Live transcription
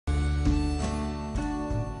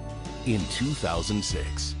In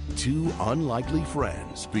 2006, two unlikely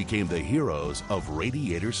friends became the heroes of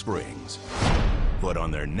Radiator Springs. But on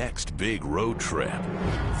their next big road trip,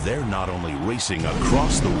 they're not only racing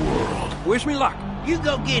across the world. Wish me luck. You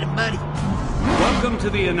go get him, buddy. Welcome to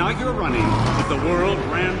the inaugural running of the World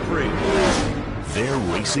Grand Prix. They're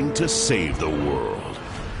racing to save the world.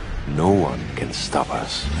 No one can stop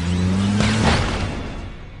us.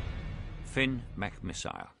 Finn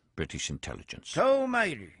McMissile, British intelligence. Toll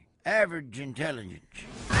Mater, average intelligence.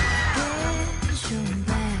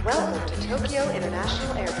 Welcome to Tokyo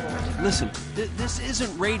International Airport. Listen, this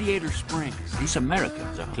isn't Radiator Springs. These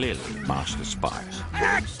Americans are clearly master spies.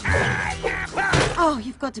 Oh,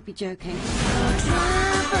 you've got to be joking. Go,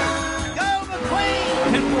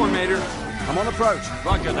 McQueen! 10-4, Mater. I'm on approach.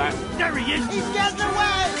 Roger that. There he is. He's getting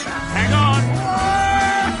away! Hang on!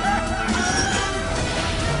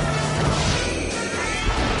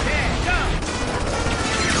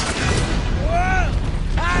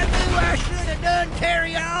 I knew I should have done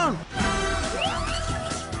carry on.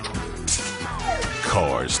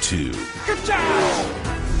 Cars 2. Good job!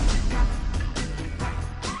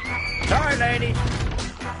 Sorry, ladies.